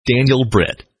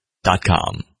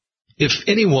DanielBritt.com. If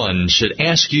anyone should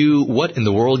ask you what in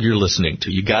the world you're listening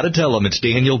to, you got to tell them it's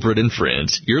Daniel, Britt, and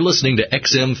Friends. You're listening to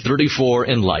XM34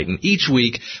 Enlighten. Each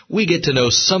week, we get to know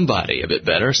somebody a bit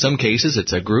better. Some cases,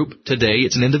 it's a group. Today,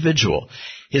 it's an individual.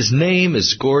 His name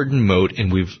is Gordon Mote,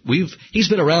 and he's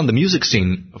been around the music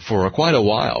scene for quite a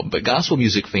while, but gospel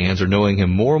music fans are knowing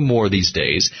him more and more these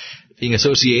days, being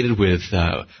associated with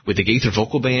the Gaither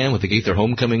Vocal Band, with the Gaither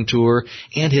Homecoming Tour,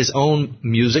 and his own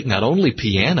music, not only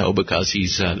piano, because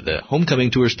he's the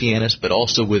Homecoming Tour's pianist, but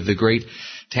also with the great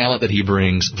talent that he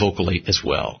brings vocally as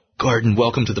well. Gordon,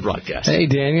 welcome to the broadcast. Hey,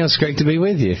 Daniel. It's great to be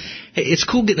with you. Hey, it's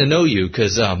cool getting to know you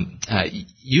because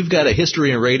you've got a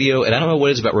history in radio, and I don't know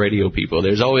what it is about radio people.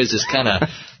 There's always this kind of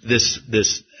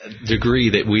this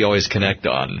degree that we always connect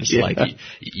on. It's like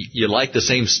you like the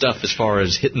same stuff as far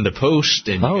as hitting the post.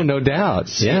 And no doubt.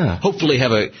 Yeah. Hopefully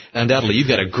undoubtedly you've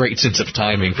got a great sense of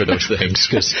timing for those things.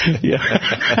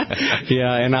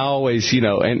 Yeah, and I always,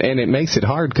 and it makes it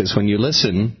hard because when you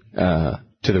listen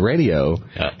to the radio,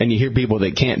 and you hear people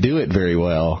that can't do it very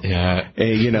well. Yeah.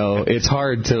 It's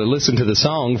hard to listen to the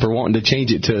song for wanting to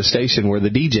change it to a station where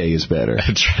the DJ is better.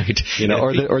 That's right.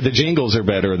 Or the jingles are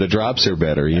better, or the drops are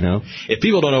better, If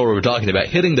people don't know what we're talking about,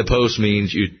 hitting the post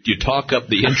means you talk up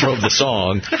the intro of the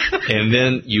song, and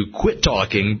then you quit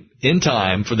talking in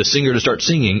time for the singer to start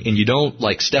singing, and you don't,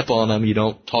 step on them, you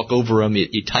don't talk over them,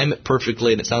 you time it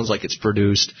perfectly, and it sounds like it's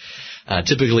produced.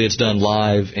 Typically, it's done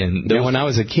live. And when I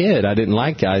was a kid, I didn't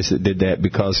like guys that did that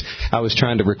because I was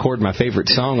trying to record my favorite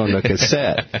song on the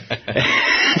cassette.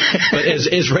 But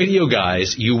as radio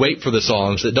guys, you wait for the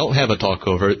songs that don't have a talk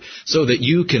over it so that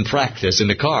you can practice in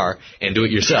the car and do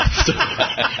it yourself.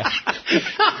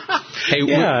 Hey,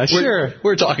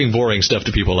 we're talking boring stuff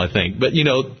to people, I think. But,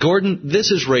 Gordon,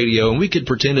 this is radio, and we could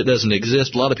pretend it doesn't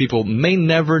exist. A lot of people may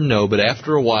never know, but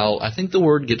after a while, I think the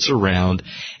word gets around,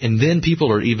 and then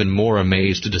people are even more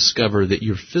amazed to discover that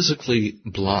you're physically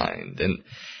blind.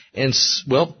 And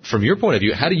well, from your point of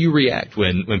view, how do you react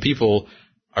when people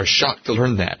are shocked to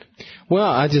learn that? Well,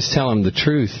 I just tell them the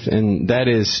truth, and that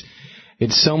is,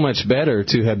 it's so much better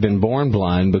to have been born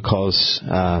blind because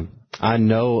I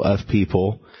know of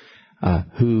people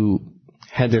who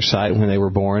had their sight when they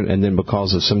were born, and then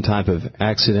because of some type of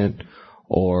accident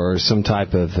or some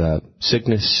type of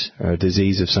sickness or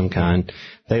disease of some kind,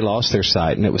 they lost their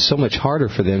sight, and it was so much harder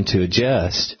for them to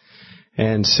adjust.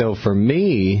 And so for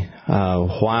me,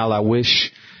 while I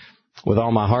wish with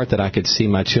all my heart that I could see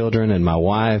my children and my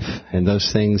wife and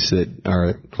those things that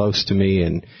are close to me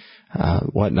and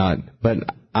whatnot, but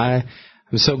I'm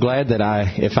so glad that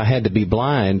if I had to be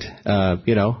blind,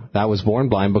 I was born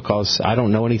blind because I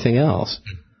don't know anything else.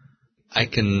 I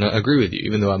can agree with you.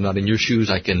 Even though I'm not in your shoes,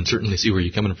 I can certainly see where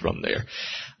you're coming from there.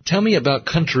 Tell me about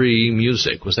country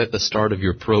music. Was that the start of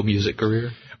your pro music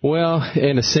career? Well,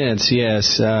 in a sense,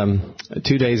 yes.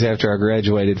 2 days after I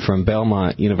graduated from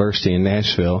Belmont University in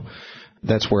Nashville,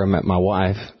 that's where I met my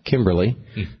wife, Kimberly.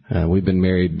 We've been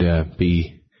married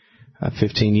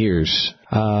 15 years.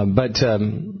 But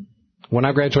when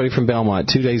I graduated from Belmont,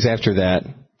 2 days after that,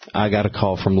 I got a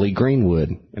call from Lee Greenwood,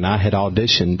 and I had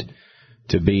auditioned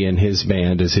to be in his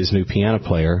band as his new piano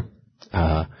player.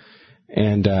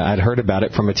 And I'd heard about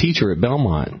it from a teacher at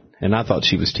Belmont, and I thought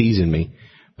she was teasing me.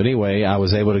 But anyway, I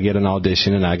was able to get an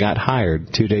audition, and I got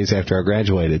hired 2 days after I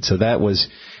graduated. So that was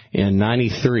in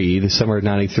 '93, the summer of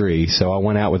 '93. So I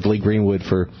went out with Lee Greenwood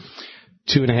for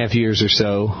 2.5 years or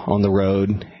so on the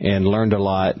road and learned a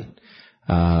lot.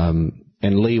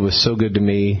 And Lee was so good to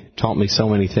me, taught me so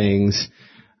many things,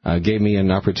 gave me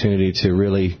an opportunity to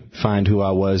really find who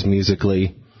I was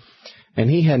musically. And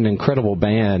he had an incredible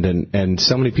band, and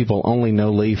so many people only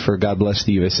know Lee for God Bless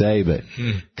the USA, but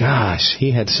gosh,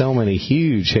 he had so many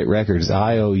huge hit records.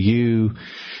 IOU,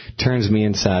 Turns Me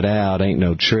Inside Out, Ain't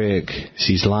No Trick,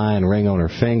 She's Lying, Ring on Her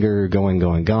Finger, Going,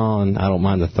 Going, Gone, I Don't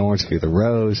Mind the Thorns, Fear the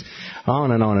Rose,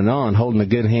 on and on and on, Holding a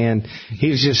Good Hand. He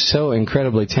was just so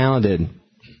incredibly talented,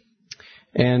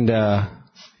 and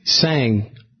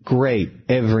sang great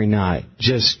every night,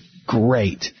 just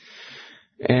great.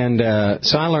 And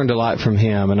so I learned a lot from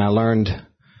him, and I learned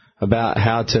about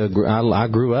how to. I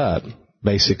grew up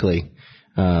basically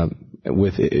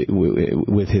with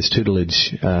his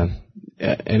tutelage,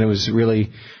 and it was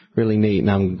really, really neat. And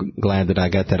I'm glad that I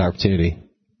got that opportunity.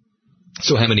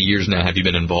 So, how many years now have you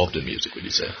been involved in music? Would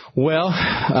you say? Well,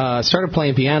 I started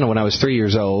playing piano when I was 3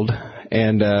 years old,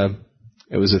 and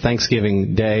it was a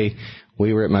Thanksgiving day.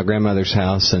 We were at my grandmother's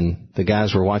house, and the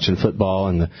guys were watching football,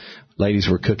 and the ladies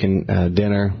were cooking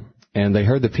dinner, and they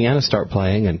heard the piano start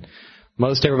playing, and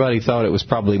most everybody thought it was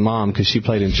probably Mom because she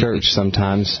played in church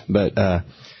sometimes, but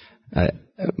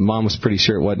Mom was pretty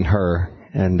sure it wasn't her.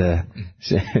 And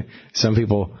some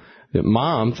people,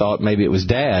 Mom thought maybe it was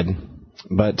Dad,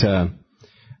 but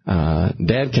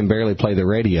Dad can barely play the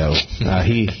radio.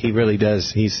 He really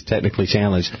does. He's technically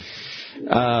challenged.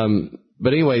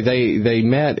 But anyway, they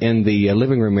met in the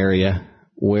living room area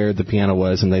where the piano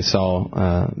was, and they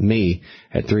saw me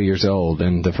at 3 years old,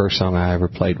 and the first song I ever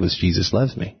played was Jesus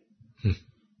Loves Me.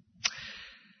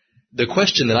 The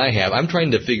question that I have, I'm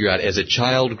trying to figure out, as a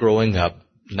child growing up,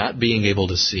 not being able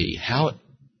to see, how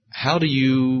do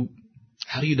you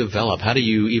develop? How do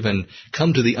you even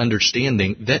come to the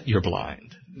understanding that you're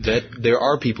blind, that there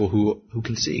are people who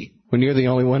can see? When you're the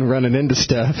only one running into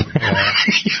stuff.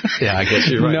 Yeah, I guess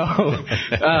you're right. No,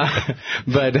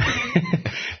 but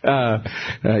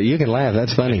you can laugh.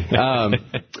 That's funny.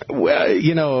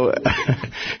 Well,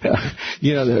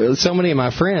 so many of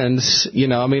my friends,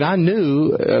 I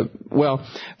knew.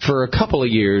 For a couple of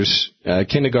years,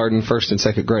 kindergarten, first and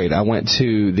second grade, I went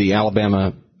to the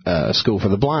Alabama School for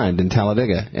the Blind in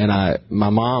Talladega, and my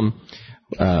mom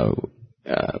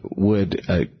would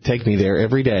take me there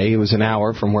every day. It was an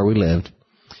hour from where we lived.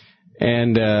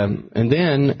 And then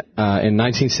in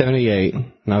 1978,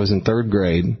 when I was in third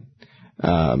grade,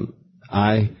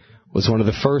 I was one of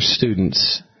the first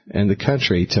students in the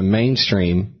country to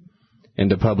mainstream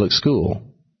into public school.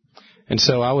 And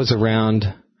so I was around,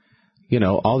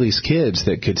 all these kids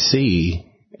that could see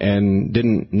and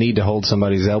didn't need to hold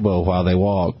somebody's elbow while they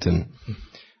walked. And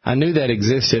I knew that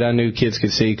existed. I knew kids could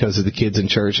see because of the kids in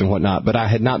church and whatnot, but I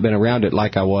had not been around it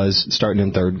like I was starting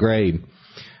in third grade,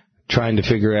 trying to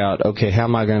figure out, okay, how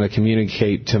am I going to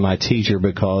communicate to my teacher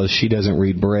because she doesn't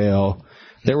read Braille?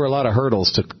 There were a lot of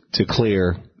hurdles to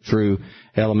clear through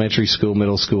elementary school,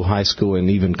 middle school, high school, and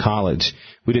even college.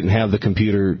 We didn't have the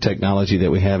computer technology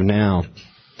that we have now.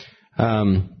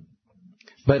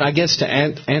 But I guess to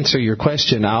answer your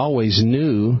question, I always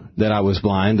knew that I was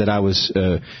blind, that I was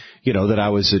that I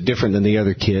was different than the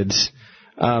other kids.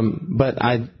 But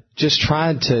I just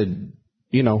tried to,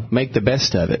 make the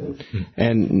best of it.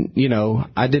 And,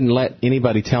 I didn't let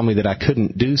anybody tell me that I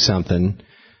couldn't do something,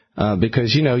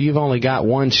 because, you've only got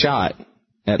one shot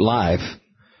at life.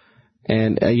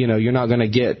 And, you're not going to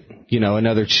get,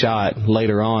 another shot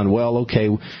later on. Well, okay,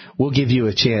 we'll give you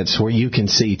a chance where you can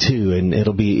see too, and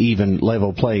it'll be even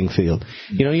level playing field.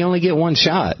 You only get one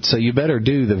shot, so you better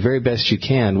do the very best you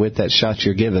can with that shot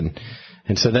you're given.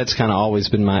 And so that's kind of always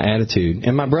been my attitude.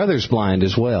 And my brother's blind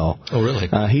as well. Oh, really?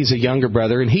 He's a younger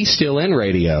brother, and he's still in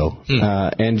radio,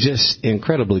 and just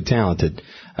incredibly talented.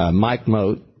 Mike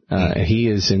Mote, he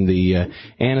is in the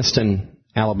Anniston,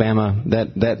 Alabama,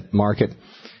 that market.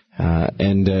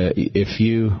 And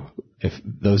if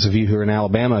those of you who are in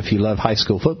Alabama, if you love high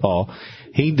school football,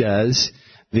 he does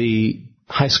the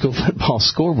high school football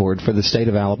scoreboard for the state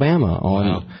of Alabama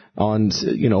on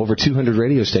over 200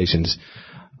 radio stations,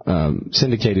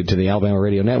 syndicated to the Alabama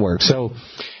Radio Network. So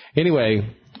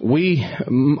anyway,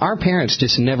 our parents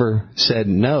just never said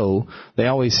no. They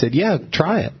always said, yeah,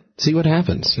 try it, see what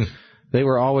happens. They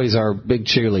were always our big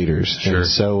cheerleaders. Sure. And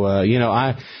so,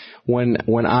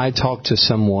 when I talk to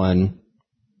someone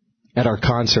at our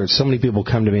concerts, so many people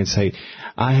come to me and say,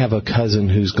 I have a cousin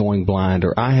who's going blind,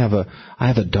 or I have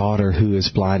a daughter who is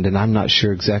blind, and I'm not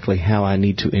sure exactly how I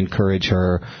need to encourage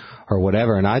her or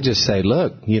whatever. And I just say,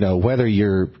 look, whether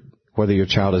your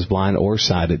child is blind or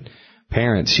sighted,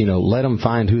 parents, let them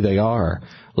find who they are.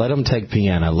 Let them take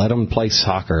piano. Let them play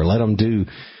soccer. Let them do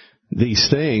these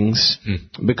things,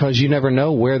 because you never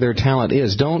know where their talent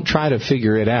is. Don't try to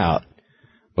figure it out,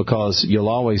 because you'll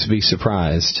always be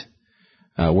surprised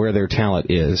where their talent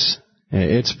is.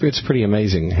 It's pretty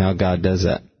amazing how God does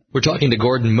that. We're talking to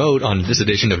Gordon Mote on this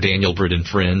edition of Daniel, Britt, and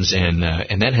Friends, and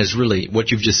that has really, what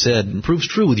you've just said, proves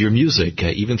true with your music,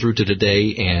 even through to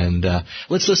today. And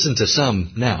let's listen to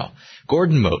some now.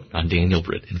 Gordon Mote on Daniel,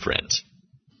 Britt, and Friends.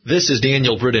 This is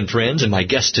Daniel, Britt, and Friends, and my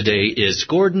guest today is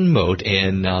Gordon Mote,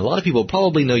 and a lot of people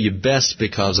probably know you best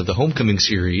because of the Homecoming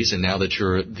series, and now that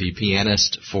you're the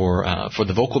pianist for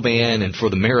the vocal band and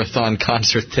for the marathon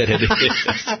concert that it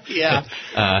is. Yeah.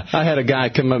 I had a guy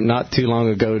come up not too long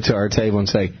ago to our table and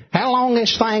say, how long is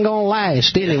this thing going to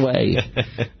last anyway?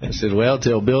 I said, well,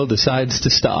 till Bill decides to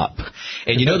stop.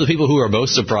 And the people who are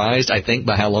most surprised, I think,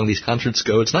 by how long these concerts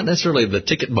go, it's not necessarily the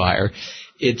ticket buyer.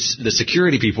 It's the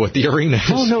security people at the arenas.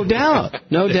 Oh, no doubt.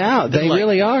 No doubt. They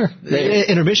really are.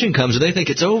 Intermission comes and they think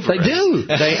it's over. They do.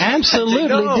 They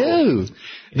absolutely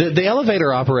do. The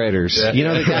elevator operators,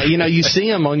 yeah. You see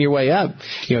them on your way up,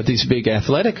 at these big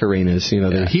athletic arenas,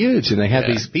 they're huge, and they have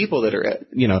these people that are,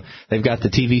 they've got the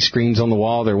TV screens on the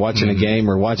wall, they're watching a game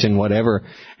or watching whatever,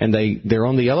 and they're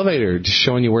on the elevator just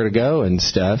showing you where to go and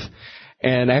stuff.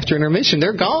 And after intermission,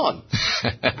 they're gone.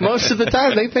 Most of the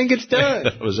time, they think it's done.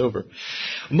 It was over.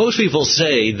 Most people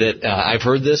say that, I've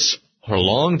heard this for a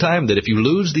long time, that if you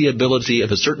lose the ability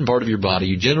of a certain part of your body,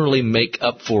 you generally make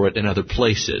up for it in other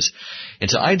places. And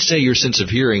so I'd say your sense of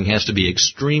hearing has to be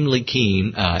extremely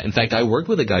keen. In fact, I worked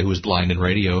with a guy who was blind in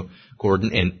radio,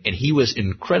 Gordon, and he was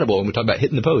incredible. When we talk about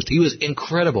hitting the post, he was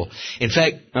incredible. In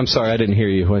fact... I'm sorry, I didn't hear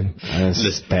you. That's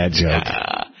this bad joke.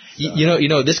 You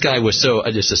know, this guy was so,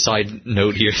 just a side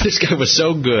note here, this guy was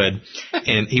so good,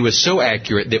 and he was so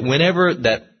accurate that whenever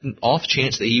that off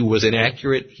chance that he was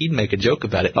inaccurate, he'd make a joke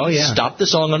about it. He'd stop the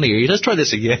song on the air. Let's try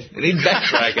this again. And he'd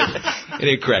backtrack it, and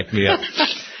it cracked me up.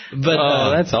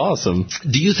 But that's awesome.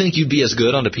 Do you think you'd be as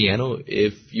good on the piano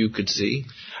if you could see?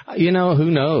 You know, who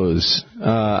knows?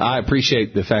 I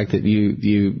appreciate the fact that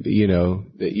you know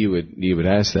that you would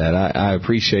ask that. I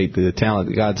appreciate the talent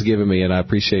that God's given me, and I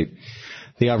appreciate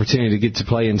the opportunity to get to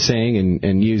play and sing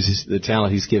and use the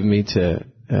talent He's given me to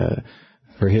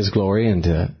for His glory and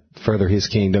to further His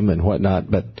kingdom and whatnot.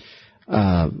 But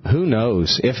who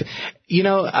knows? If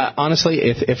honestly,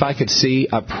 if I could see,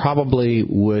 I probably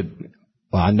would.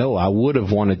 Well, I know I would have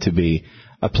wanted to be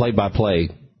a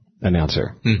play-by-play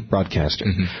announcer, broadcaster.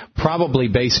 Probably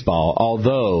baseball,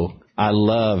 although I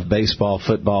love baseball,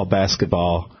 football,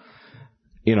 basketball.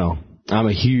 You know, I'm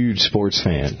a huge sports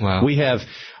fan. Wow. We have,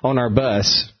 on our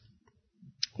bus,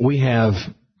 we have,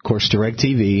 of course,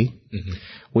 DirecTV.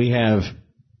 We have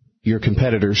your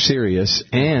competitor, Sirius,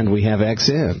 and we have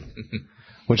XM.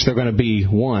 Which they're going to be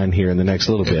one here in the next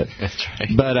little bit. That's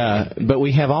right. But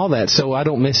we have all that, so I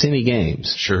don't miss any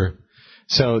games. Sure.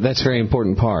 So that's a very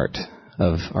important part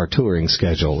of our touring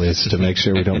schedule, is to make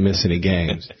sure we don't miss any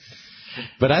games.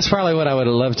 But that's probably what I would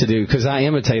have loved to do, because I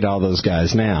imitate all those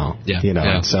guys now.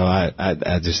 And so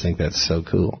I just think that's so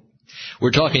cool.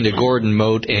 We're talking to Gordon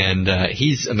Mote, and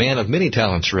he's a man of many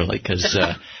talents, really, because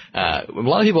a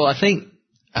lot of people, I think,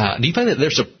 do you find that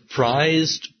they're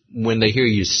surprised when they hear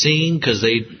you sing, because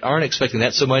they aren't expecting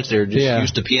that so much? They're just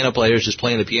used to piano players just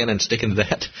playing the piano and sticking to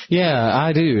that. Yeah,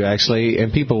 I do, actually,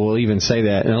 and people will even say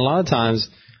that. And a lot of times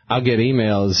I'll get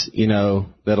emails,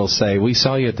 that'll say, "We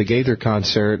saw you at the Gaither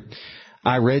concert.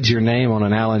 I read your name on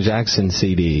an Alan Jackson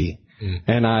CD,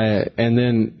 and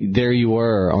then there you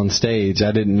were on stage.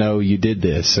 I didn't know you did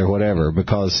this," or whatever,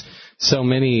 because so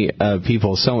many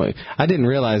people, I didn't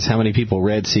realize how many people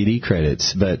read CD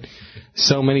credits, but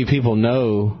so many people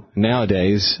know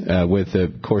nowadays, with,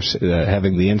 of course,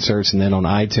 having the inserts and then on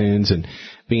iTunes and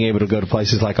being able to go to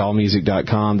places like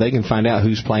allmusic.com, they can find out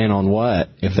who's playing on what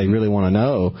if they really want to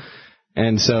know.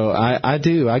 And so I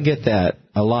get that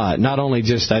a lot. Not only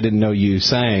just I didn't know you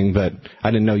sang, but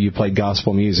I didn't know you played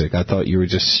gospel music. I thought you were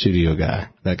just a studio guy,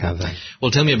 that kind of thing.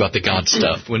 Well, tell me about the God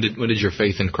stuff. When did your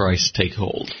faith in Christ take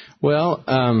hold? Well,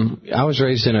 I was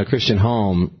raised in a Christian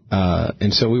home,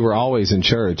 and so we were always in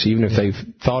church. Even if they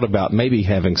thought about maybe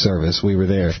having service, we were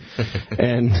there.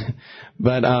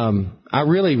 But I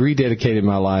really rededicated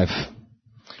my life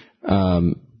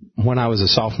when I was a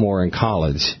sophomore in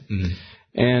college.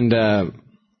 And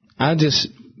I just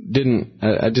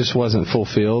wasn't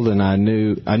fulfilled, and I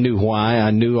knew why. I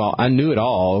knew it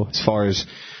all as far as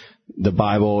the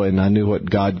Bible, and I knew what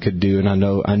God could do, and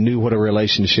I knew what a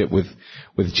relationship with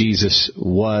Jesus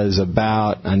was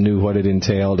about. I knew what it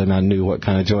entailed, and I knew what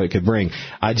kind of joy it could bring.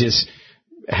 I just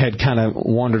had kind of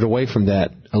wandered away from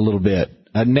that a little bit.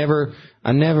 I never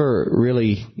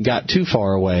really got too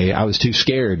far away. I was too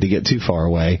scared to get too far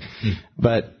away.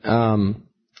 But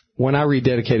when I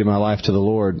rededicated my life to the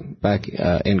Lord back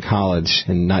in college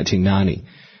in 1990,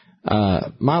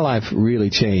 my life really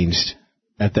changed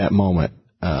at that moment.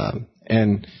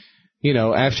 And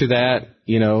after that,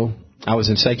 I was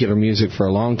in secular music for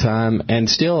a long time, and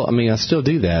I still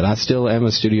do that. I still am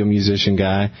a studio musician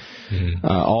guy,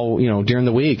 during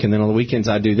the week, and then on the weekends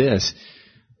I do this.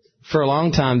 For a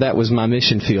long time, that was my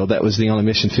mission field. That was the only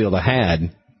mission field I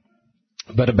had.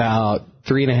 But about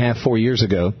 4 years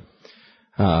ago,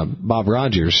 Bob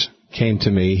Rogers came to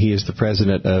me. He is the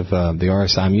president of the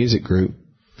RSI Music Group,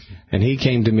 and he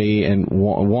came to me and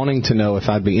wanting to know if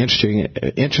I'd be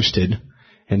interested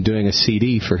in doing a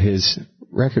CD for his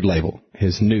record label,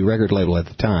 his new record label at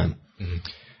the time.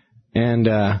 And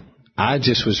I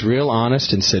just was real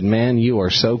honest and said, "Man, you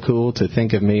are so cool to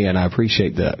think of me, and I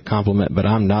appreciate the compliment, but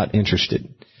I'm not interested."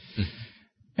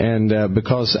 And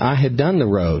because I had done the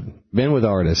road, been with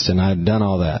artists, and I had done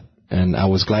all that, and I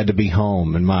was glad to be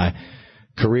home, and my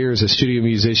career as a studio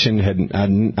musician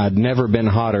I'd never been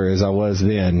hotter as I was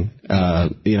then.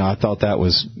 I thought that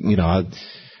was,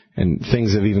 and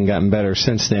things have even gotten better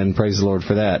since then. Praise the Lord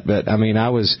for that. But I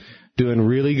was doing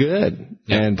really good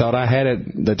and thought I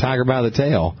had the tiger by the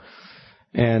tail.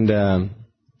 And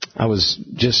I was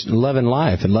just loving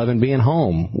life and loving being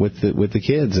home with the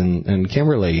kids and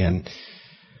Kimberly.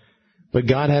 But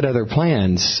God had other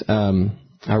plans.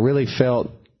 I really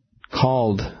felt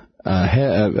called,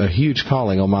 a huge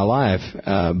calling on my life,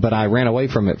 but I ran away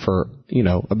from it for,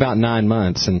 about 9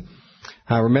 months. And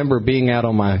I remember being out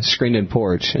on my screened-in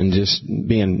porch and just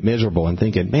being miserable and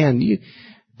thinking, man,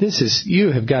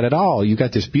 you have got it all. You've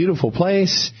got this beautiful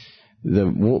place.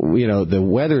 The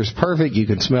weather's perfect. You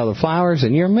can smell the flowers,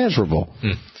 and you're miserable.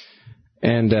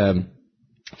 And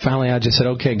finally, I just said,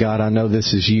 okay, God, I know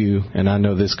this is you, and I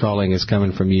know this calling is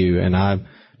coming from you, and I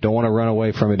don't want to run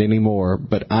away from it anymore,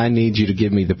 but I need you to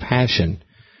give me the passion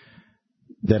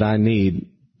that I need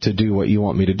to do what you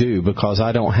want me to do, because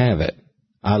I don't have it.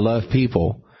 I love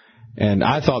people, and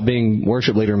I thought being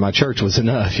worship leader in my church was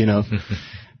enough,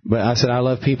 But I said, I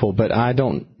love people, but I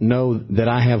don't know that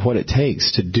I have what it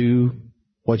takes to do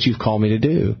what you've called me to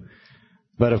do.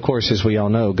 But of course, as we all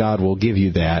know, God will give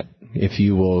you that if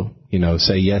you will,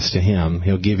 say yes to Him.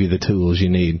 He'll give you the tools you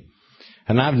need.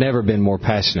 And I've never been more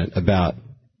passionate about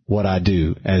what I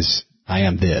do as I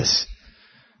am this.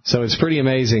 So it's pretty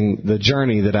amazing the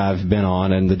journey that I've been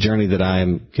on and the journey that I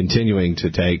am continuing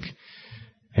to take.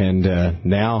 And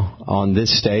now on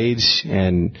this stage,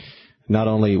 and not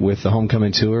only with the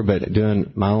Homecoming Tour, but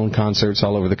doing my own concerts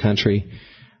all over the country,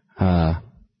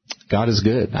 God is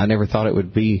good. I never thought it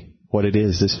would be what it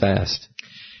is this fast.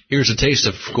 Here's a taste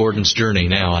of Gordon's journey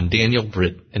now on Daniel,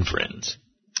 Britt, and Friends.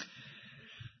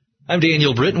 I'm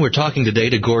Daniel Britt, and we're talking today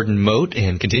to Gordon Mote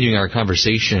and continuing our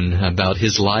conversation about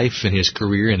his life and his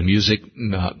career in the music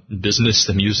business,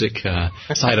 the music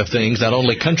side of things, not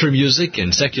only country music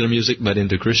and secular music, but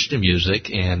into Christian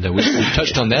music. And we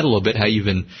touched on that a little bit, how you've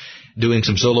been doing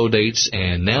some solo dates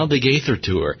and now the Gaither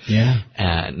Tour. Yeah.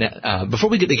 Before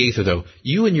we get to Gaither, though,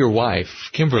 you and your wife,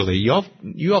 Kimberly, you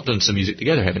all done some music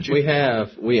together, haven't you? We have.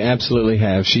 We absolutely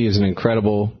have. She is an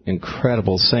incredible,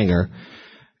 incredible singer.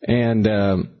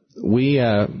 And we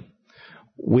have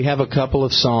a couple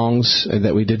of songs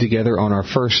that we did together on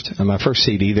my first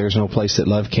CD, There's No Place That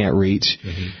Love Can't Reach.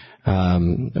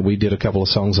 Mm-hmm. We did a couple of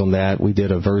songs on that. We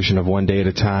did a version of One Day at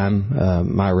a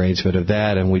Time, my arrangement of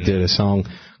that, and we did a song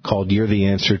called You're the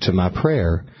Answer to My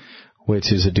Prayer,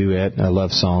 which is a duet, a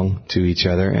love song to each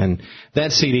other. And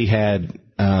that CD had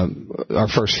our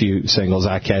first few singles,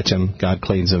 I Catch 'Em, God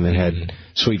Cleans 'Em. It had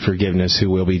Sweet Forgiveness, Who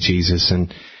Will Be Jesus,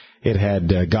 and it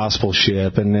had Gospel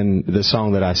Ship, and then the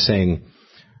song that I sing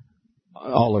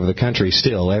all over the country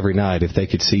still every night, If They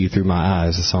Could See You Through My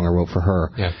Eyes, the song I wrote for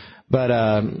her. Yeah. But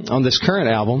on this current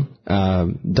album,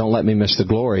 Don't Let Me Miss the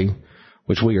Glory,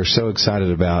 which we are so excited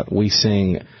about, we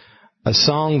sing a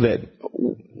song that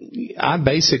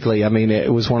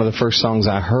it was one of the first songs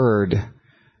I heard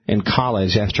in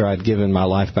college after I'd given my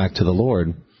life back to the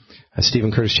Lord, a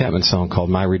Stephen Curtis Chapman song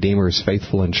called My Redeemer is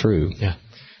Faithful and True. Yeah.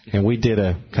 And we did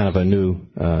a kind of a new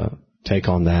take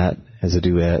on that as a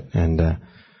duet, and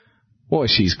boy,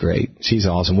 she's great. She's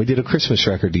awesome. We did a Christmas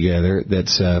record together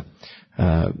that's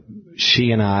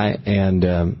she and I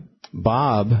and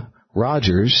Bob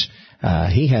Rogers.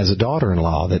 He has a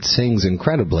daughter-in-law that sings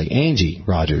incredibly, Angie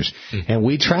Rogers. And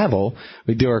we travel.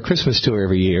 We do our Christmas tour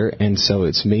every year, and so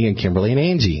it's me and Kimberly and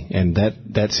Angie. And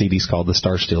that CD's called The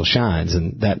Star Still Shines,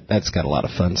 and that's got a lot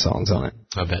of fun songs on it.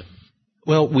 I bet.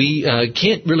 Well, we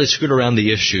can't really skirt around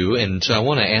the issue, and so I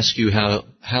want to ask you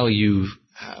how you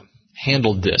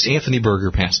handled this. Anthony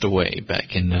Berger passed away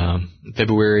back in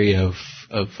February of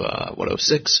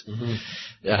 06? Mm-hmm.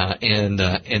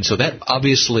 And so that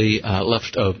obviously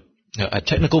left a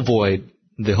technical void.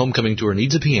 The Homecoming Tour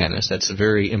needs a pianist. That's a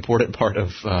very important part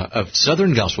of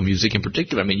Southern gospel music in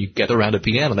particular. I mean, you gather around a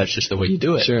piano. That's just the way you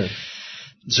do it. Sure.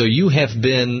 So you have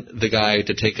been the guy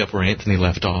to take up where Anthony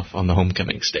left off on the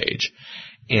Homecoming stage.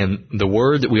 And the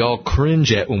word that we all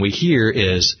cringe at when we hear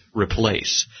is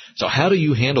replace. So how do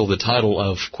you handle the title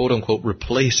of, quote unquote,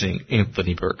 replacing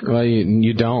Anthony Berger? Well,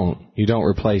 you don't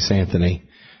replace Anthony.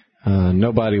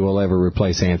 Nobody will ever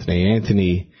replace Anthony.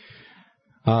 Anthony,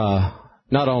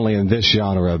 not only in this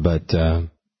genre, but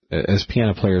as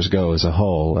piano players go as a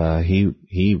whole,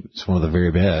 he's one of the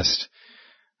very best.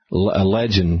 A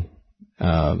legend,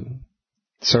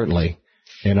 certainly,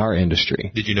 in our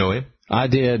industry. Did you know him? I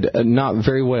did, not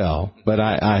very well, but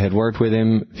I had worked with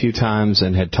him a few times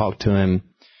and had talked to him.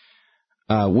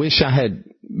 Wish I had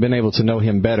been able to know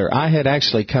him better. I had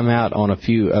actually come out on a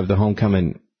few of the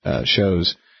Homecoming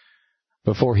shows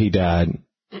before he died,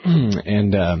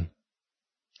 and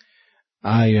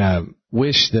I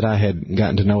wish that I had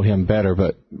gotten to know him better,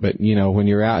 but when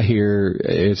you're out here,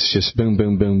 it's just boom,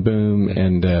 boom, boom, boom,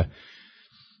 and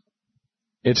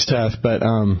it's tough. But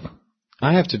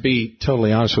I have to be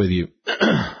totally honest with you.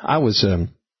 I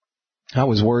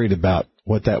was worried about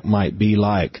what that might be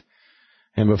like.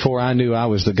 And before I knew I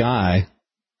was the guy,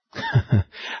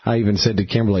 I even said to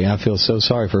Kimberly, I feel so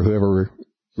sorry for whoever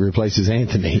replaces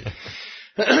Anthony.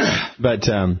 But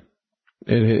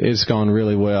it's gone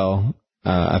really well.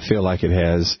 I feel like it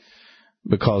has,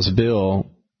 because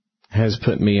Bill has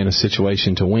put me in a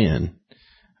situation to win.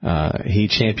 He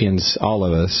champions all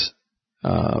of us,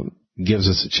 gives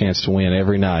us a chance to win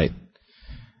every night.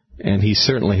 And he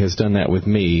certainly has done that with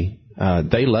me.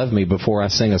 They love me before I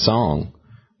sing a song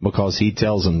because he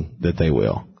tells them that they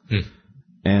will.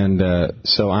 And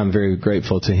so I'm very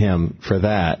grateful to him for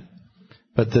that.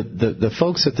 But the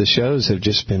folks at the shows have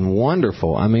just been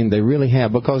wonderful. I mean, they really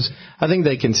have, because I think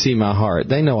they can see my heart.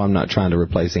 They know I'm not trying to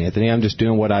replace Anthony. I'm just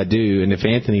doing what I do. And if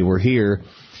Anthony were here,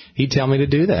 he'd tell me to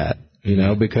do that, you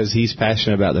know, because he's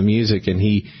passionate about the music, and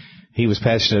he was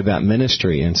passionate about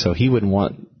ministry. And so he wouldn't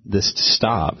want this to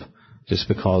stop just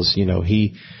because, you know,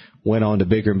 he went on to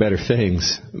bigger and better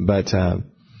things. But,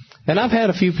 and I've had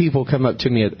a few people come up to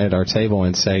me at our table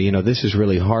and say, you know, this is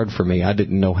really hard for me. I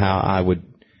didn't know how I would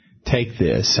take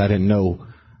this. I didn't know.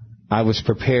 I was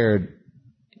prepared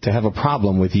to have a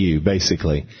problem with you,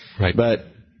 basically. Right. But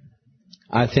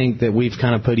I think that we've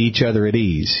kind of put each other at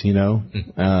ease, you know.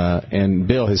 And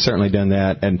Bill has certainly done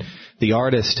that. And the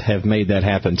artists have made that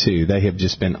happen, too. They have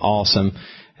just been awesome.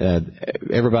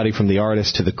 Everybody from the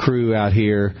artists to the crew out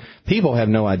here. People have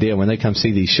no idea when they come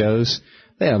see these shows.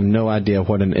 They have no idea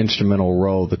what an instrumental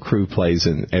role the crew plays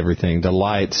in everything. The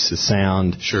lights, the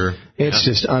sound. Sure. It's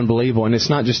just unbelievable. And it's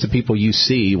not just the people you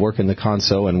see working the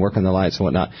console and working the lights and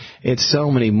whatnot. It's so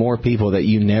many more people that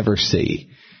you never see.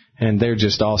 And they're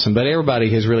just awesome. But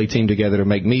everybody has really teamed together to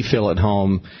make me feel at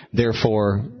home.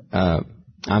 Therefore,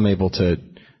 I'm able to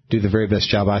do the very best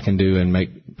job I can do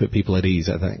and put people at ease,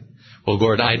 I think. Well,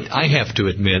 Gordon, I have to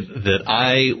admit that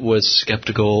I was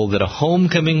skeptical that a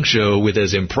homecoming show, with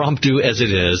as impromptu as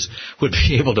it is, would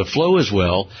be able to flow as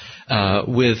well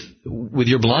with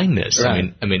your blindness.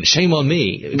 Right. I mean, shame on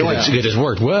me. It has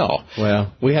worked well.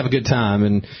 Well, we have a good time,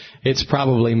 and it's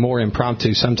probably more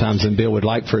impromptu sometimes than Bill would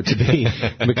like for it to be,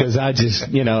 because I just,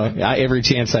 you know, every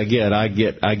chance I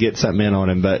get something in on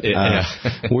him. But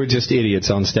we're just idiots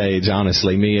on stage,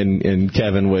 honestly. Me and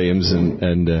Kevin Williams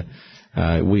and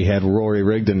we had Rory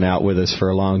Rigdon out with us for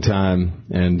a long time,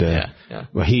 and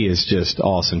well, he is just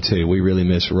awesome too. We really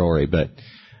miss Rory, but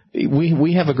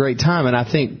we have a great time, and I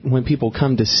think when people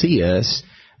come to see us,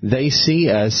 they see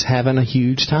us having a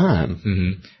huge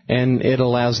time, and it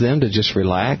allows them to just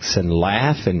relax and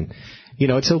laugh, and you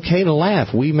know, it's okay to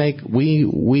laugh.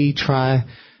 We try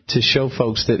to show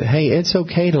folks that, hey, it's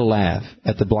okay to laugh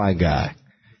at the blind guy.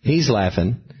 He's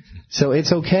laughing. So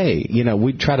it's okay. You know,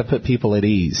 we try to put people at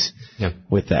ease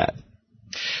with that.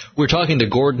 We're talking to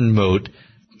Gordon Mote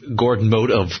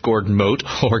of Gordon Mote,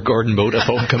 or Gordon Mote of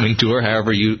Homecoming Tour,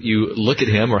 however you look at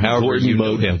him, or however you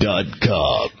know him.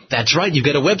 GordonMote.com. That's right. You've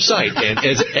got a website. And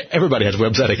everybody has a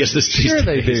website, I guess, these days. Sure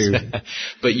they do.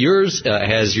 But yours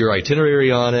has your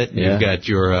itinerary on it. Yeah. You've got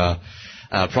your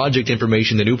project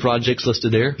information, the new projects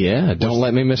listed there. Yeah. Don't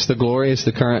Let Me Miss the Glory is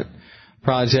the current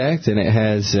project, and it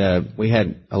has we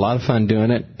had a lot of fun doing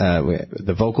it.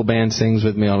 The vocal band sings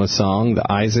with me on a song,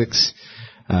 the Isaacs.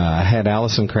 I had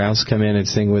Alison Krauss come in and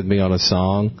sing with me on a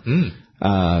song.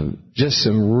 Just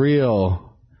some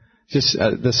real,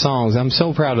 the songs. I'm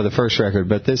so proud of the first record,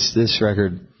 but this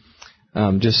record,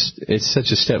 it's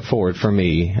such a step forward for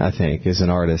me, I think, as an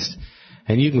artist.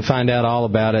 And you can find out all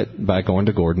about it by going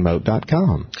to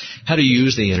GordonMote.com. How do you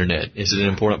use the Internet? Is it an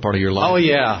important part of your life? Oh,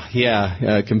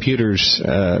 yeah. Computers,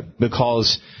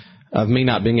 because of me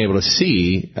not being able to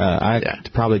see, I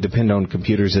probably depend on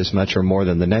computers as much or more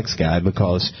than the next guy,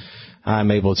 because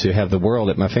I'm able to have the world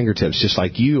at my fingertips, just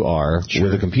like you are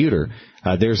with a computer.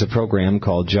 There's a program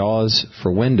called JAWS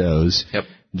for Windows. Yep.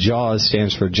 JAWS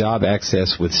stands for Job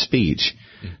Access with Speech.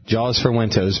 JAWS for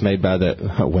Windows, made by the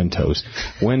Windows.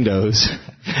 You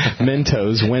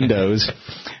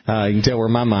can tell where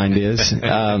my mind is.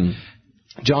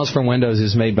 JAWS for Windows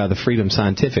is made by the Freedom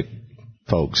Scientific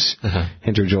folks.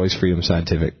 Enter Joyce Freedom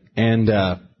Scientific. And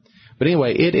but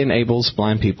anyway, it enables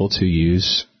blind people to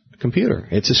use a computer.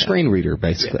 It's a screen reader,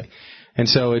 basically. And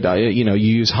so you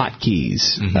use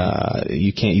hotkeys.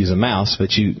 You can't use a mouse,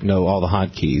 but you know all the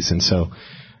hotkeys. And so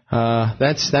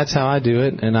that's how I do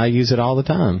it, and I use it all the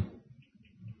time.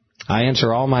 I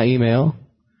answer all my email.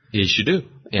 Yes, you do.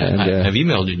 Yeah, and, I've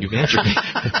emailed you. You can answer me.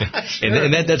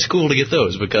 And that's cool to get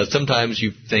those, because sometimes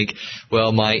you think,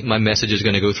 well, my message is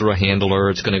going to go through a handler,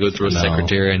 it's going to go through a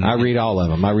secretary. And I read all of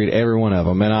them. I read every one of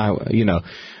them, and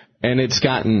and it's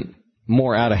gotten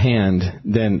more out of hand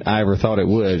than I ever thought it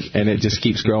would, and it just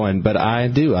keeps growing. But I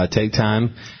do. I take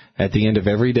time at the end of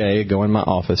every day, go in my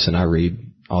office, and I read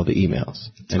all the emails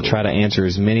and try to answer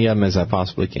as many of them as I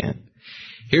possibly can.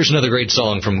 Here's another great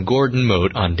song from Gordon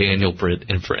Mote on Daniel, Britt,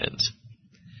 and Friends.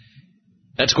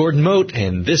 That's Gordon Mote,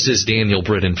 and this is Daniel,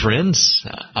 Britt, and Friends.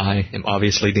 I am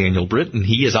obviously Daniel Britt, and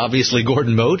he is obviously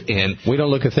Gordon Mote. And we don't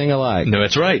look a thing alike. No,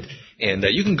 that's right. And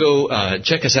you can go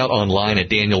check us out online at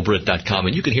danielbritt.com,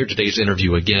 and you can hear today's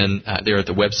interview again there at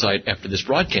the website after this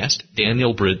broadcast,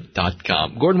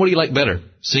 danielbritt.com. Gordon, what do you like better,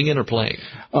 singing or playing?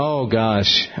 Oh,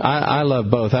 gosh. I love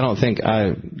both. I don't think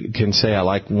I can say I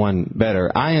like one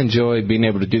better. I enjoy being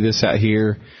able to do this out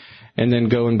here and then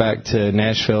going back to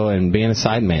Nashville and being a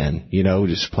sideman,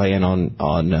 just playing on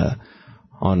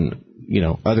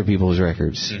other people's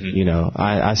records. Mm-hmm.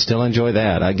 I still enjoy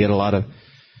that. I get a lot of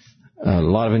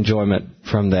enjoyment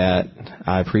from that.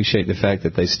 I appreciate the fact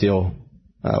that they still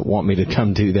want me to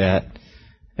come do that,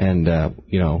 and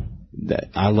that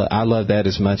I love that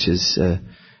as much as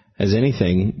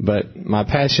anything. But my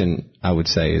passion, I would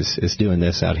say, is doing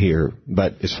this out here.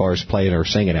 But as far as playing or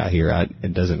singing out here,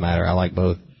 it doesn't matter. I like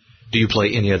both. Do you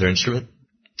play any other instrument?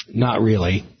 Not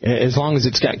really. As long as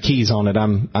it's got keys on it,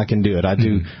 I can do it. I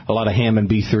do a lot of Hammond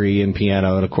B3 and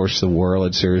piano, and of course the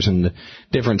Wurlitzers and the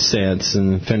different synths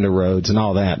and Fender Rhodes and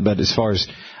all that. But as far as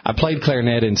I played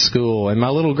clarinet in school, and my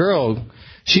little girl,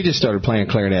 she just started playing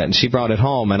clarinet, and she brought it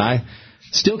home, and I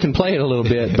still can play it a little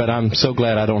bit, but I'm so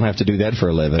glad I don't have to do that for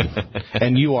a living.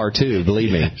 And you are too,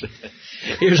 believe me.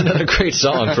 Here's another great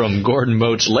song from Gordon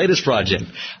Mote's latest project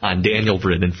on Daniel,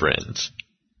 Britt, and Friends.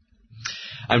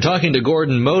 I'm talking to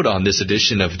Gordon Mote on this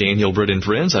edition of Daniel, Britt, and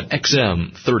Friends on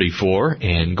XM 34.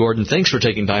 And Gordon, thanks for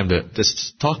taking time to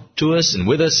talk to us and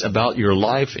with us about your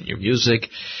life and your music.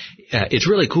 It's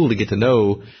really cool to get to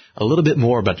know a little bit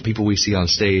more about the people we see on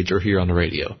stage or hear on the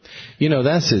radio.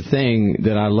 That's the thing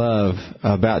that I love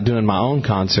about doing my own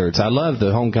concerts. I love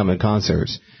the homecoming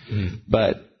concerts,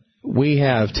 but we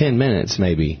have 10 minutes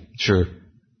maybe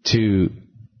to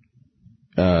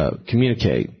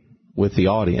communicate with the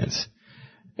audience.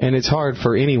 And it's hard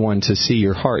for anyone to see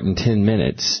your heart in 10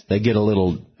 minutes. They get a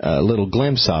little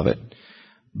glimpse of it.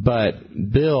 But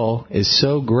Bill is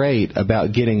so great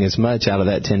about getting as much out of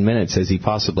that 10 minutes as he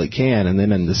possibly can. And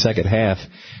then in the second half,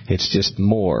 it's just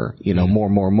more,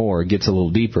 more. It gets a little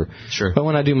deeper. Sure. But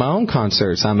when I do my own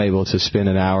concerts, I'm able to spend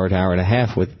an hour and a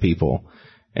half with people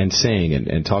and sing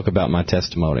and talk about my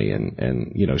testimony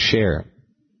and share.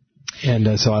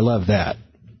 And so I love that.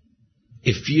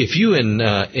 If you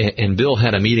and Bill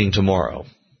had a meeting tomorrow,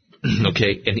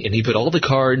 okay, and he put all the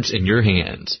cards in your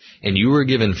hands, and you were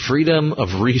given freedom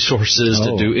of resources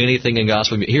to do anything in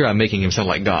gospel. Here I'm making him sound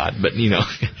like God, but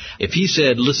if he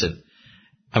said, "Listen,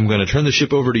 I'm going to turn the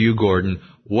ship over to you, Gordon,"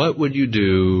 what would you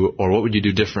do, or what would you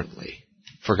do differently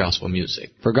for gospel music?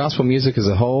 For gospel music as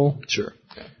a whole? Sure.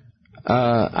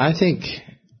 I think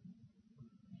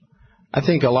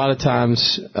a lot of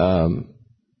times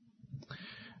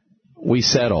we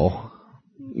settle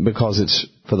because it's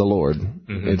for the Lord.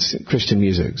 Mm-hmm. It's Christian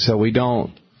music. So we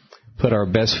don't put our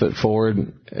best foot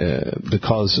forward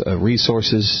because of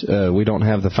resources. We don't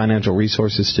have the financial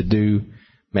resources to do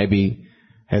maybe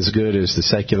as good as the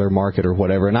secular market or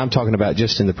whatever. And I'm talking about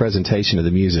just in the presentation of the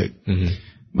music. Mm-hmm.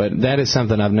 But that is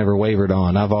something I've never wavered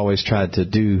on. I've always tried to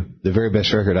do the very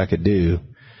best record I could do.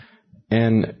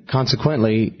 And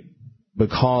consequently,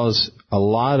 because a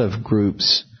lot of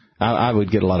groups, I would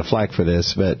get a lot of flack for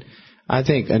this, but I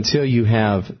think until you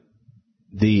have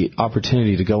the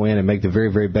opportunity to go in and make the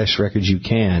very, very best records you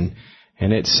can,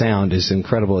 and its sound as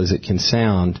incredible as it can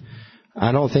sound,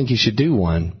 I don't think you should do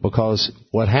one, because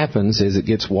what happens is it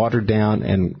gets watered down,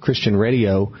 and Christian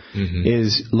radio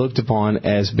is looked upon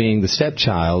as being the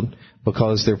stepchild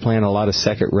because they're playing a lot of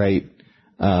second-rate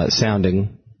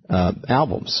sounding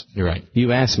albums. You're right.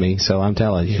 You asked me, so I'm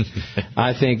telling you.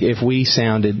 I think if we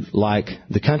sounded like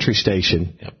the country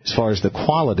station, as far as the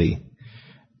quality,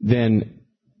 then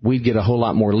we'd get a whole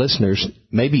lot more listeners,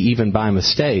 maybe even by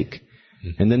mistake,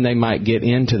 and then they might get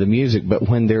into the music. But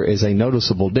when there is a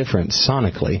noticeable difference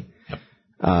sonically,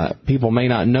 people may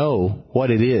not know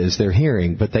what it is they're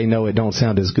hearing, but they know it don't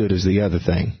sound as good as the other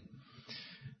thing.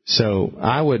 So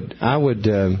I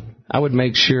would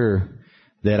make sure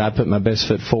that I put my best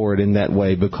foot forward in that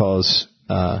way because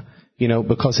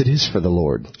it is for the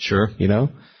Lord. Sure.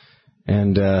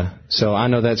 And so I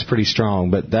know that's pretty strong,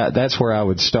 but that's where I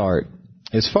would start.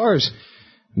 As far as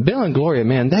Bill and Gloria,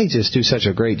 man, they just do such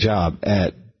a great job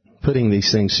at putting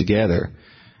these things together.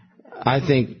 I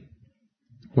think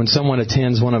when someone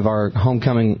attends one of our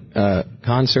homecoming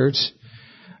concerts,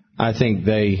 I think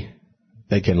they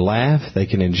can laugh, they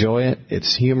can enjoy it.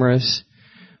 It's humorous,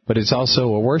 but it's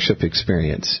also a worship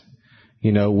experience.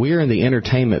 You know, we're in the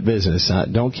entertainment business.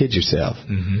 Don't kid yourself.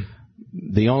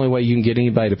 Mm-hmm. The only way you can get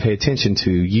anybody to pay attention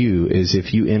to you is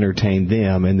if you entertain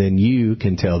them, and then you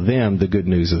can tell them the good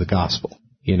news of the gospel.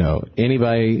 You know,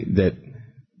 anybody that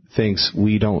thinks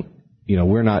we don't, you know,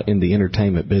 we're not in the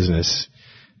entertainment business,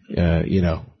 you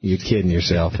know, you're kidding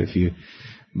yourself if you,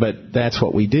 but that's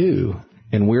what we do.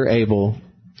 And we're able,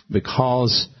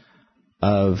 because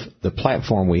of the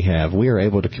platform we have, we are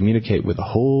able to communicate with a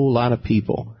whole lot of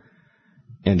people.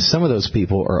 And some of those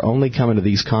people are only coming to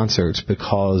these concerts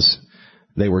because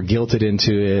they were guilted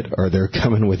into it, or they're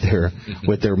coming with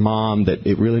their mom, that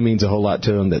it really means a whole lot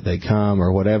to them that they come,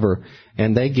 or whatever,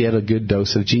 and they get a good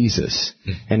dose of Jesus.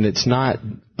 And it's not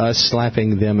us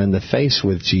slapping them in the face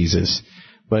with Jesus,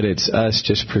 but it's us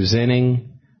just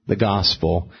presenting the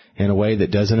gospel in a way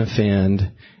that doesn't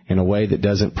offend, in a way that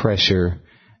doesn't pressure,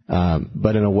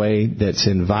 but in a way that's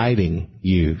inviting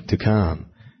you to come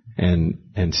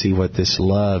and see what this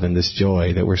love and this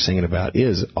joy that we're singing about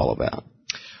is all about.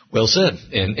 Well said.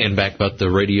 And back about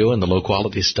the radio and the low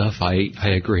quality stuff, I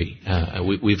agree.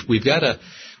 We've got to,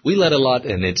 we let a lot,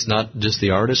 and it's not just the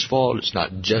artist's fault. It's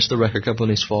not just the record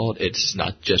company's fault. It's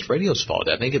not just radio's fault.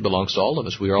 I think it belongs to all of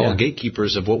us. We are all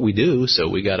gatekeepers of what we do, so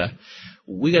we gotta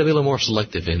be a little more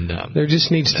selective in. There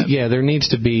just needs to, there needs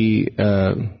to be,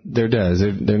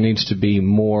 there needs to be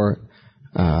more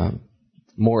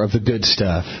of the good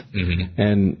stuff. Mm-hmm.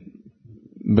 And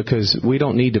because we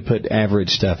don't need to put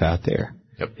average stuff out there.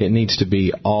 Yep. It needs to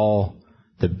be all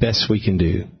the best we can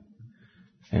do,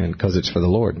 and because it's for the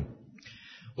Lord.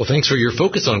 Well, thanks for your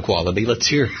focus on quality. Let's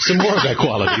hear some more of that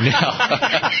quality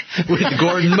now with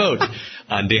Gordon Mote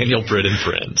on Daniel, Britt, and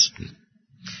Friends.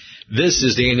 This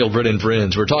is Daniel, Britt, and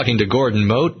Friends. We're talking to Gordon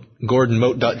Mote,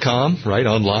 GordonMote.com, right,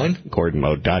 online?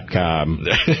 GordonMote.com.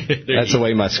 That's the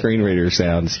way my screen reader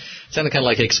sounds. Sounded kind of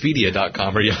like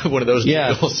Expedia.com. Are you one of those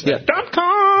deals? Yeah.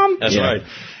 .com. That's right.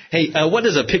 Hey, what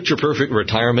does a picture-perfect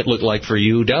retirement look like for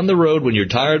you down the road when you're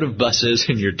tired of buses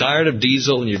and you're tired of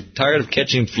diesel and you're tired of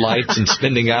catching flights and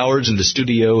spending hours in the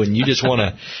studio and you just want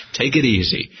to take it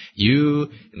easy? You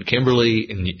and Kimberly,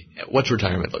 and what's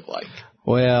retirement look like?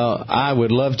 Well, I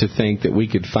would love to think that we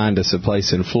could find us a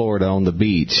place in Florida on the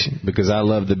beach, because I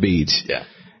love the beach. Yeah.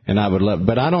 And I would love,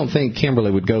 but I don't think Kimberly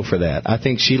would go for that. I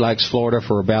think she likes Florida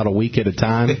for about a week at a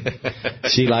time.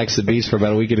 She likes the beach for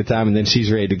about a week at a time, and then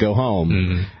she's ready to go home.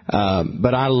 Mm-hmm.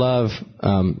 But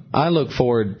I look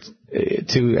forward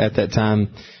to, at that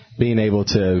time, being able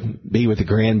to be with the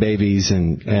grandbabies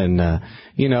and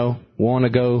you know, want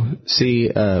to go see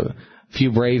a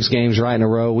few Braves games right in a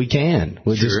row. We can.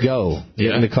 We'll just go.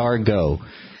 Get in the car and go.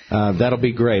 That'll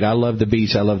be great. I love the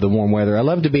beach. I love the warm weather. I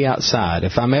love to be outside.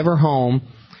 If I'm ever home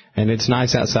and it's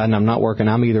nice outside and I'm not working,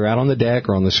 I'm either out on the deck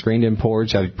or on the screened-in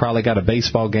porch. I've probably got a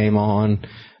baseball game on,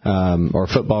 or a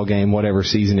football game, whatever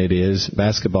season it is,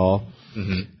 basketball.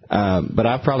 Mm-hmm. But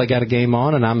I've probably got a game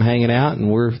on and I'm hanging out and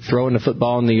we're throwing the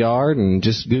football in the yard and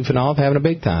just goofing off, having a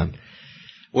big time.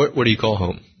 What do you call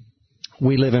home?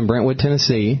 We live in Brentwood,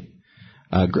 Tennessee.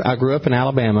 I grew up in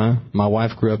Alabama. My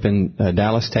wife grew up in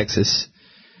Dallas, Texas.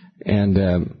 And,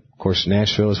 of course,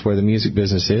 Nashville is where the music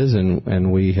business is,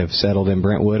 and we have settled in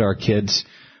Brentwood. Our kids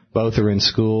both are in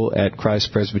school at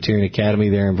Christ Presbyterian Academy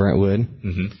there in Brentwood.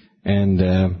 Mm-hmm. And,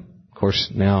 of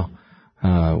course, now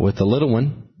with the little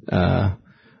one,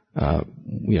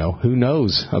 you know, who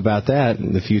knows about that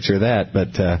and the future of that.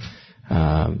 But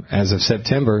as of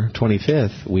September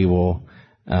 25th, we will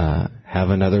have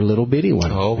another little bitty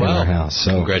one in our house.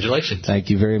 So congratulations. Thank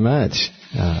you very much.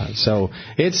 So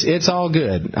it's all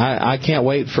good. I can't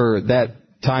wait for that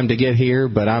time to get here,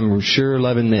 but I'm sure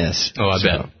loving this. Oh,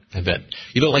 I bet.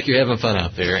 You look like you're having fun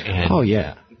out there. And oh,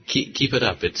 yeah. Keep it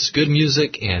up. It's good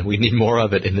music, and we need more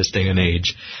of it in this day and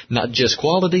age. Not just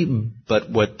quality, but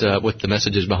what the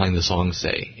messages behind the songs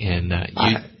say. And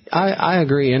I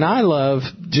agree, and I love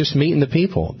just meeting the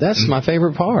people. That's my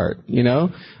favorite part, you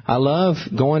know. I love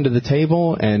going to the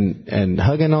table and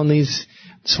hugging on these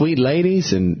sweet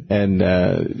ladies and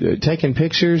taking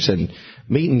pictures and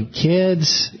meeting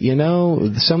kids, you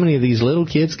know. So many of these little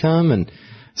kids come and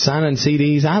signing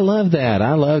CDs. I love that.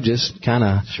 I love just kind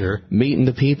of meeting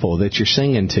the people that you're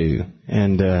singing to.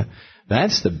 And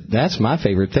that's my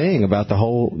favorite thing about the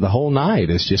whole night,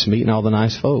 is just meeting all the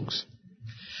nice folks.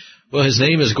 Well, his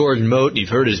name is Gordon Mote. You've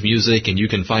heard his music, and you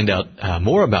can find out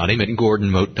more about him at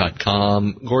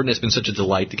GordonMote.com. Gordon, it's been such a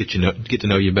delight to get to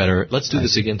know you better. Let's do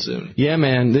this again soon. Yeah,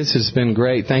 man, this has been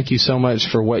great. Thank you so much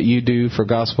for what you do for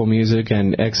gospel music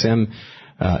and XM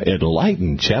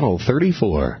Enlighten Channel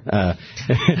 34.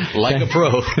 Like a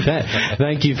pro.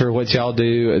 Thank you for what y'all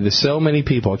do. There's so many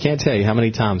people. I can't tell you how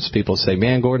many times people say,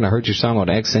 man, Gordon, I heard your song on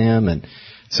XM. And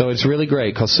so it's really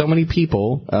great because so many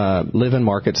people live in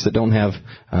markets that don't have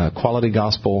quality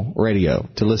gospel radio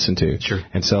to listen to. Sure.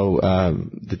 And so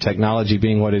the technology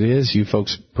being what it is, you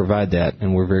folks provide that,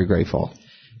 and we're very grateful.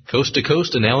 Coast to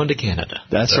coast and now into Canada.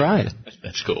 That's right.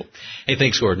 That's cool. Hey,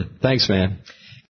 thanks, Gordon. Thanks, man.